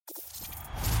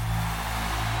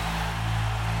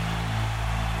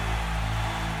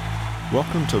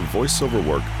Welcome to Voiceover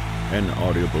Work, an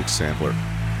audiobook sampler.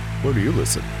 Where do you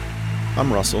listen?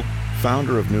 I'm Russell,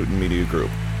 founder of Newton Media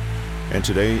Group, and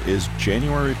today is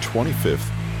January 25th,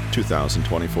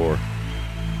 2024.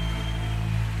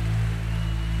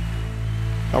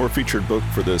 Our featured book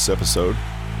for this episode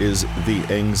is The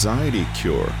Anxiety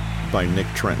Cure by Nick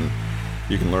Trenton.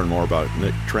 You can learn more about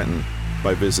Nick Trenton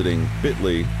by visiting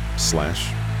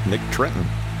bit.ly/Nick Trenton.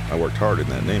 I worked hard in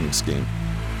that naming scheme.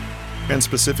 And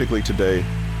specifically today,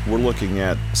 we're looking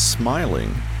at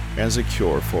smiling as a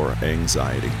cure for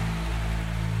anxiety.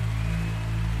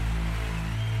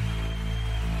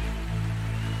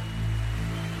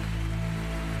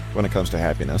 When it comes to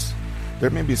happiness,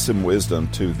 there may be some wisdom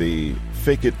to the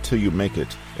fake it till you make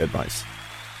it advice.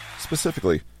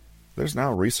 Specifically, there's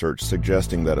now research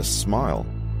suggesting that a smile,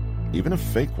 even a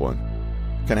fake one,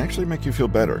 can actually make you feel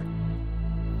better.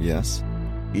 Yes,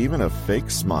 even a fake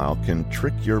smile can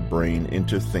trick your brain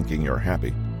into thinking you're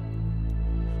happy.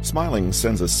 Smiling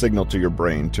sends a signal to your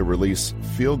brain to release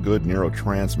feel-good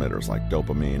neurotransmitters like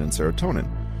dopamine and serotonin,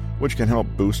 which can help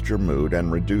boost your mood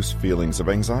and reduce feelings of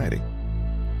anxiety.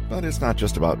 But it's not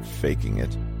just about faking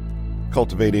it.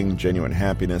 Cultivating genuine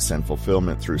happiness and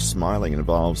fulfillment through smiling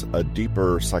involves a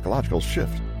deeper psychological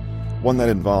shift, one that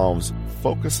involves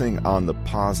focusing on the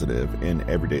positive in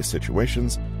everyday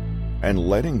situations and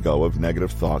letting go of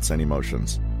negative thoughts and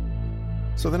emotions.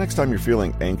 So the next time you're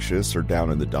feeling anxious or down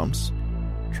in the dumps,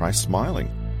 try smiling.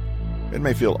 It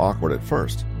may feel awkward at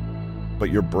first,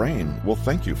 but your brain will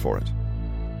thank you for it.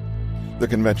 The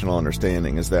conventional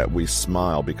understanding is that we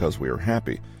smile because we are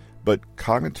happy, but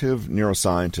cognitive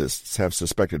neuroscientists have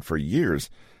suspected for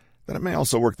years that it may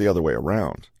also work the other way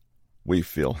around. We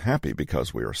feel happy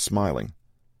because we are smiling.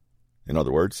 In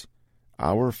other words,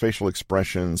 our facial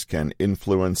expressions can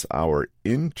influence our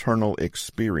internal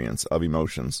experience of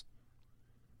emotions.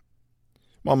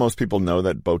 While most people know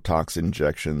that Botox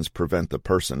injections prevent the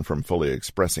person from fully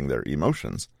expressing their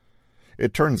emotions,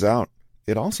 it turns out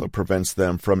it also prevents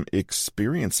them from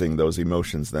experiencing those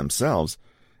emotions themselves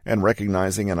and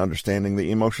recognizing and understanding the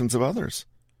emotions of others.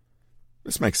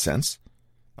 This makes sense.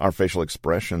 Our facial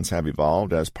expressions have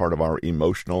evolved as part of our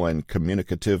emotional and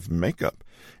communicative makeup,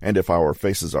 and if our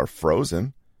faces are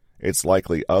frozen, it's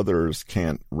likely others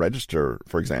can't register,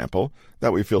 for example,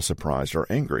 that we feel surprised or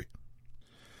angry.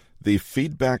 The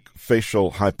feedback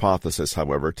facial hypothesis,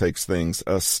 however, takes things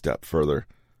a step further.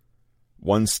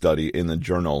 One study in the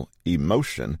journal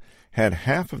Emotion had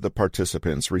half of the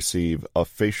participants receive a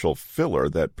facial filler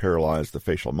that paralyzed the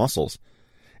facial muscles,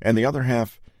 and the other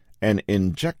half an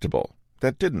injectable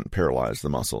that didn't paralyze the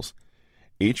muscles.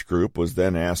 Each group was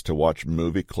then asked to watch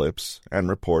movie clips and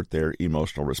report their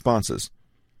emotional responses.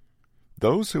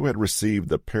 Those who had received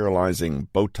the paralyzing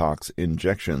Botox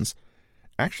injections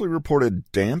actually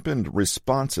reported dampened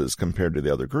responses compared to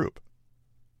the other group.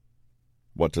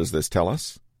 What does this tell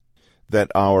us?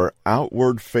 That our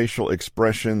outward facial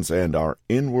expressions and our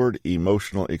inward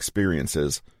emotional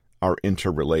experiences are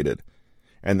interrelated,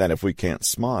 and that if we can't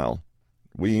smile,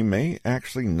 we may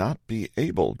actually not be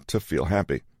able to feel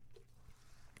happy.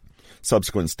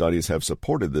 Subsequent studies have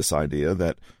supported this idea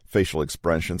that facial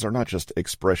expressions are not just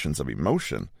expressions of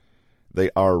emotion,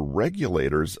 they are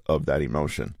regulators of that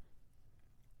emotion.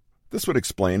 This would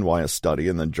explain why a study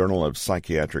in the Journal of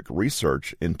Psychiatric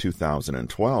Research in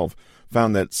 2012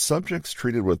 found that subjects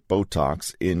treated with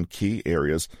Botox in key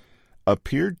areas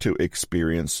appeared to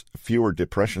experience fewer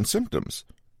depression symptoms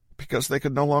because they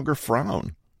could no longer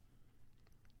frown.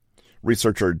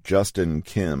 Researcher Justin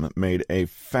Kim made a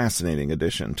fascinating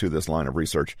addition to this line of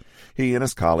research. He and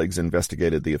his colleagues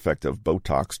investigated the effect of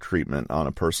Botox treatment on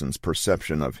a person's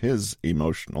perception of his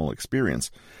emotional experience,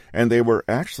 and they were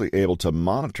actually able to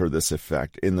monitor this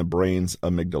effect in the brain's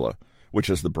amygdala,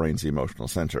 which is the brain's emotional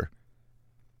center.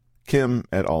 Kim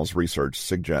et al.'s research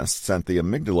suggests that the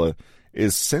amygdala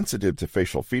is sensitive to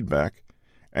facial feedback,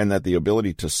 and that the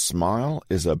ability to smile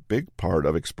is a big part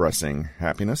of expressing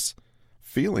happiness,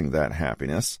 feeling that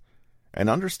happiness, and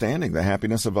understanding the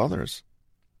happiness of others.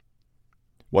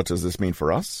 What does this mean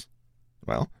for us?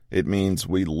 Well, it means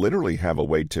we literally have a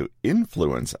way to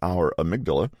influence our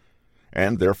amygdala,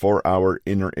 and therefore our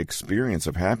inner experience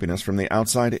of happiness from the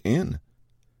outside in.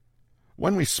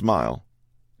 When we smile,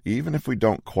 even if we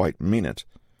don't quite mean it,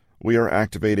 we are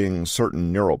activating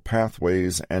certain neural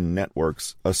pathways and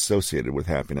networks associated with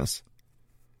happiness.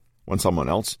 When someone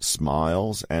else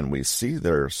smiles and we see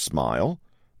their smile,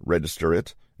 register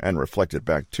it, and reflect it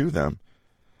back to them,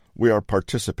 we are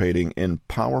participating in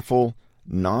powerful,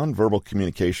 nonverbal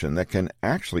communication that can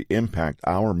actually impact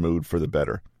our mood for the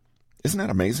better. Isn't that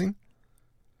amazing?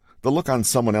 The look on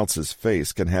someone else's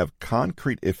face can have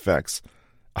concrete effects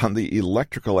on the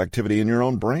electrical activity in your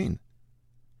own brain.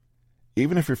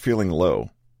 Even if you're feeling low,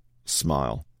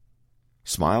 smile.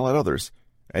 Smile at others,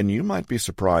 and you might be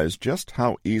surprised just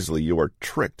how easily you are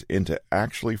tricked into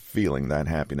actually feeling that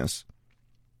happiness.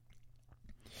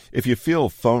 If you feel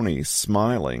phony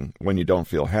smiling when you don't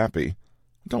feel happy,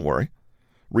 don't worry.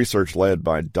 Research led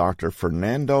by Dr.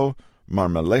 Fernando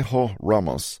Marmolejo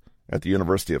Ramos at the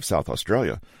University of South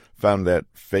Australia found that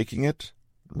faking it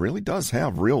really does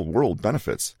have real-world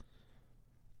benefits.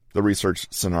 The research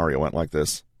scenario went like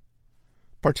this.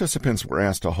 Participants were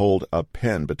asked to hold a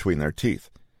pen between their teeth,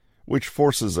 which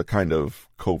forces a kind of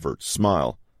covert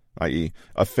smile, i.e.,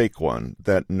 a fake one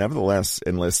that nevertheless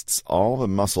enlists all the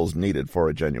muscles needed for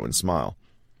a genuine smile.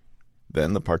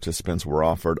 Then the participants were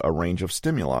offered a range of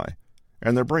stimuli,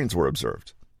 and their brains were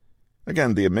observed.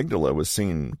 Again, the amygdala was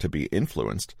seen to be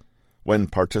influenced. When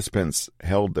participants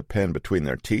held the pen between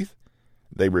their teeth,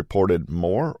 they reported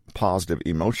more positive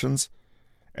emotions,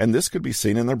 and this could be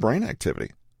seen in their brain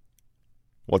activity.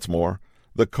 What's more,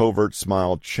 the covert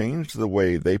smile changed the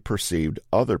way they perceived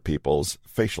other people's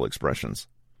facial expressions.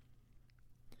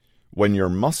 When your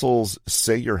muscles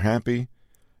say you're happy,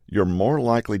 you're more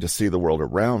likely to see the world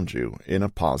around you in a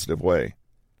positive way,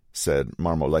 said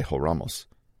Marmolejo Ramos.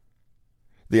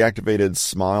 The activated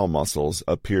smile muscles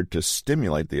appeared to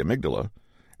stimulate the amygdala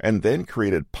and then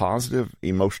created positive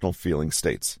emotional feeling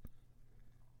states.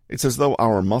 It's as though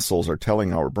our muscles are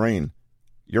telling our brain,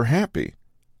 "You're happy.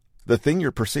 The thing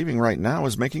you're perceiving right now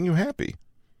is making you happy."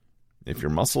 If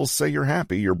your muscles say you're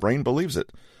happy, your brain believes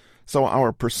it. So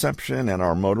our perception and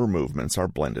our motor movements are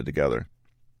blended together.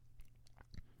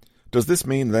 Does this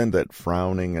mean then that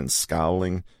frowning and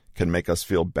scowling can make us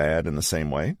feel bad in the same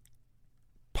way?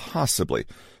 Possibly,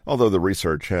 although the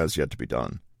research has yet to be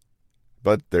done.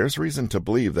 But there's reason to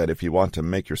believe that if you want to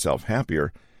make yourself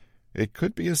happier, it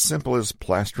could be as simple as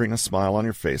plastering a smile on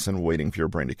your face and waiting for your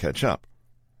brain to catch up.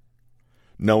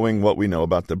 Knowing what we know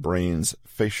about the brain's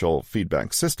facial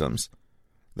feedback systems,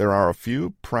 there are a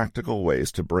few practical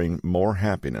ways to bring more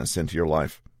happiness into your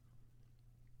life.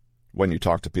 When you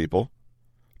talk to people,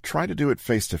 try to do it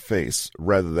face-to-face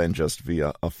rather than just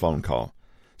via a phone call,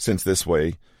 since this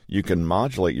way you can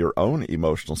modulate your own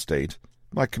emotional state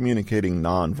by communicating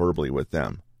non-verbally with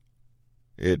them.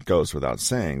 It goes without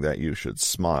saying that you should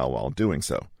smile while doing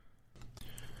so.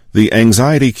 The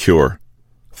Anxiety Cure: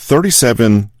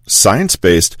 37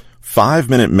 science-based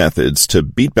 5-minute methods to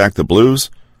beat back the blues,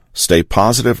 stay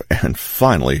positive, and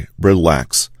finally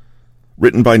relax.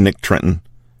 Written by Nick Trenton,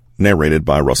 narrated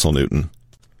by Russell Newton.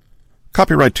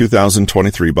 Copyright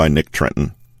 2023 by Nick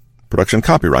Trenton. Production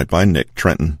copyright by Nick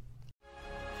Trenton.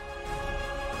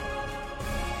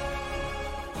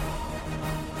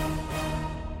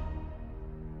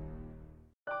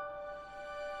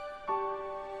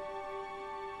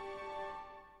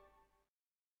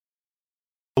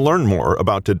 To learn more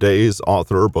about today's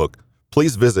author or book,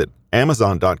 please visit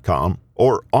Amazon.com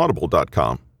or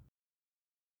Audible.com.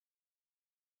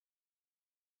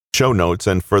 Show notes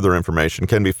and further information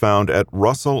can be found at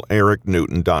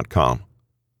RussellEricNewton.com.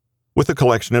 With a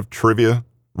collection of trivia,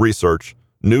 research,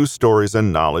 news stories,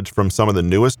 and knowledge from some of the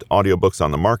newest audiobooks on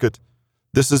the market,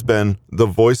 this has been the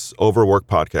Voice Over Work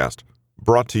podcast,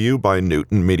 brought to you by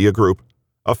Newton Media Group,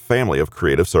 a family of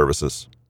creative services.